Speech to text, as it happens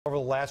Over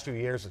the last few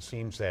years, it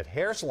seems that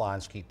hair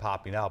salons keep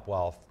popping up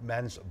while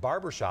men's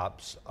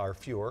barbershops are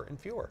fewer and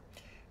fewer.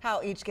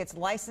 How each gets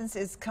licensed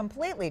is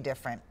completely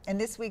different. In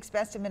this week's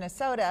Best of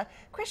Minnesota,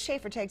 Chris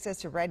Shaffer takes us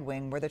to Red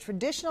Wing, where the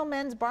traditional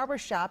men's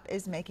barbershop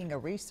is making a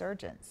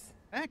resurgence.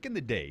 Back in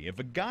the day, if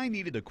a guy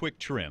needed a quick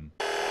trim,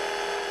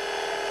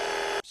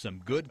 some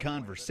good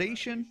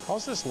conversation,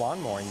 How's this lawn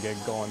mowing gig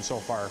going so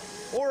far?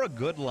 or a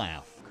good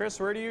laugh, Chris,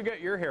 where do you get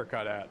your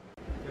haircut at?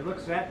 It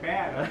looks that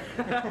bad,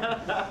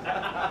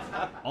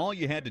 huh? all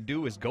you had to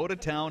do was go to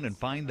town and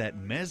find that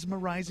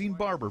mesmerizing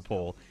barber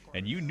pole,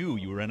 and you knew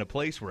you were in a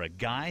place where a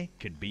guy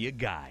could be a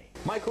guy.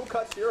 Mike, who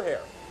cuts your hair?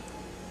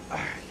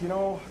 You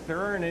know, there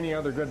aren't any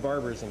other good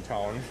barbers in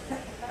town.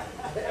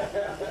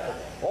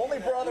 Only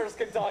brothers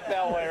can talk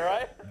that way,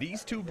 right?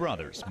 These two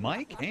brothers,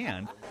 Mike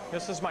and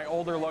This is my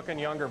older looking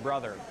younger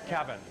brother,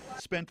 Kevin.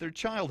 spent their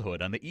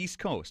childhood on the East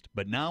Coast,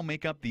 but now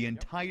make up the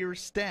entire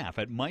staff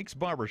at Mike's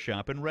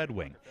Barbershop in Red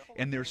Wing.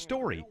 And their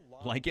story,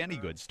 like any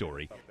good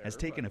story, has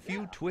taken a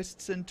few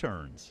twists and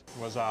turns.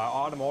 Was an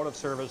automotive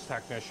service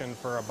technician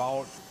for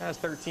about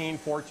 13,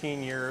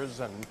 14 years,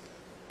 and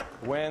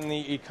when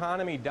the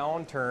economy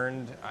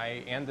downturned,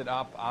 I ended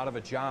up out of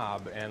a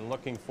job and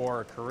looking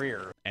for a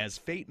career. As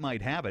fate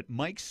might have it,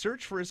 Mike's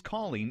search for his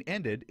calling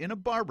ended in a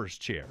barber's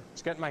chair. I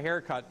was getting my hair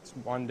cut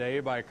one day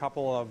by a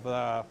couple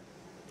of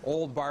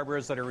old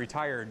barbers that are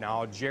retired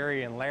now,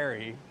 Jerry and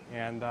Larry,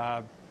 and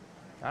I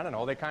don't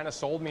know, they kind of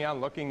sold me on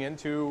looking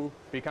into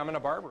becoming a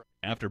barber.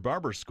 After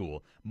barber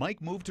school,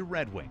 Mike moved to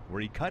Red Wing, where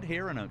he cut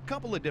hair in a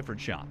couple of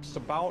different shops.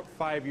 About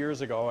 5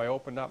 years ago, I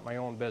opened up my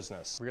own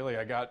business. Really,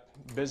 I got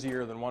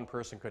busier than one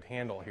person could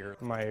handle here.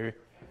 My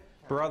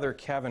brother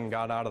Kevin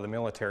got out of the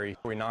military.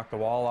 We knocked the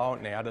wall out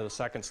and added a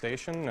second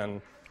station,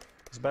 and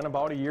it's been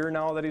about a year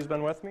now that he's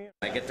been with me.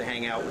 I get to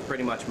hang out with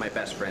pretty much my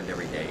best friend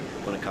every day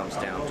when it comes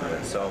down to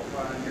it. So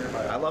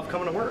I love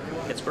coming to work.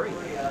 It's great.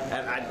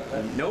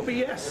 And no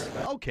BS.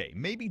 Okay,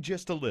 maybe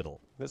just a little.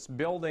 This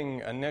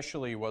building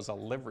initially was a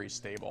livery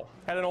stable.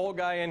 Had an old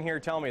guy in here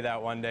tell me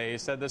that one day. He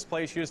said this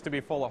place used to be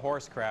full of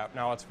horse crap,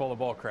 now it's full of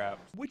bull crap.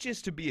 Which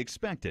is to be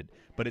expected,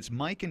 but it's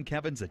Mike and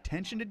Kevin's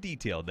attention to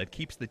detail that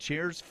keeps the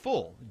chairs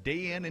full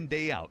day in and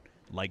day out,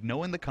 like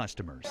knowing the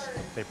customers.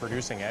 They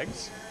producing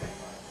eggs?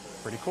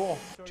 Pretty cool.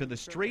 To the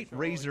straight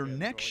razor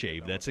neck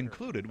shave that's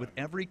included with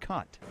every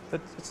cut.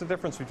 It's the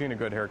difference between a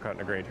good haircut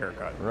and a great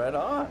haircut. Right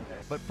on.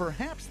 But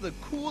perhaps the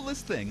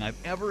coolest thing I've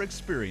ever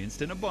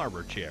experienced in a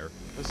barber chair.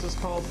 This is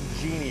called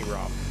Genie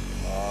Rub.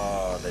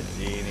 Oh, the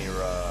Genie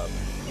Rub.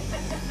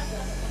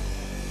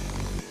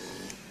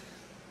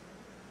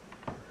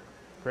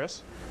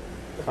 Chris?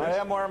 I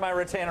have more of my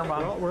retainer,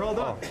 Mom. We're all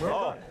done. We're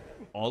all done.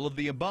 All of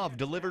the above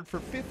delivered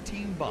for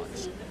 15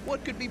 bucks.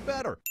 What could be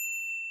better?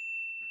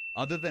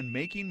 Other than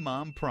making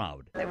Mom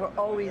proud. They were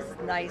always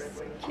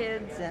nice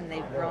kids, and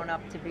they've grown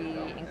up to be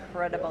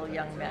incredible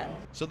young men.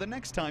 So the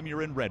next time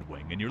you're in Red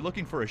Wing and you're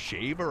looking for a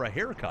shave or a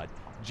haircut,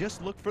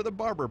 just look for the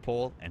barber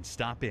pole and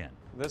stop in.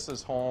 This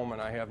is home,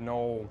 and I have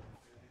no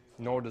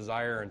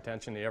desire or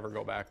intention to ever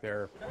go back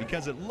there.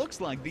 Because it looks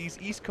like these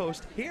East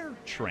Coast hair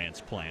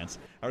transplants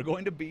are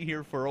going to be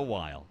here for a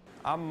while.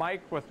 I'm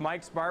Mike with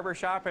Mike's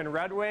Barbershop in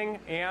Red Wing,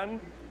 and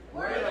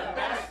We're the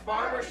best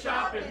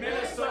barbershop in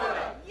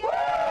Minnesota.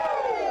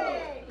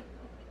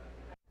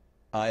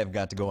 I have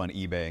got to go on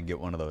eBay and get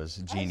one of those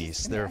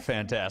genies. They're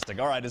fantastic.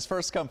 All right, it's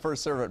first come,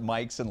 first serve at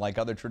Mike's, and like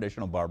other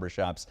traditional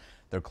barbershops,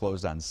 they're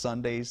closed on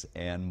Sundays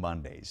and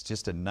Mondays.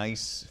 Just a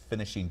nice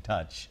finishing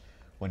touch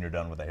when you're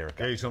done with a haircut.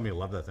 Yeah, you told me you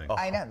love that thing.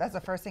 I know, that's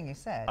the first thing you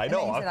said. I And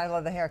then know. you said, I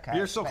love the haircut.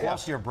 You're so But-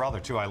 close to your brother,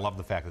 too. I love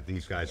the fact that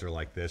these guys are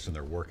like this and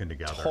they're working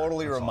together.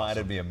 Totally That's reminded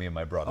awesome. me of me and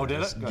my brother. Oh, did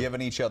it? Just Good.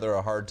 giving each other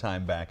a hard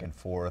time back and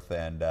forth,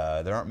 and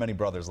there aren't many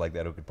brothers like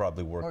that who could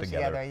probably work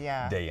together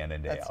yeah. day in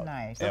and day That's out.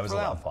 nice. And it was a Good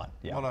for lot them. of fun.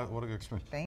 Yeah. What a good experience.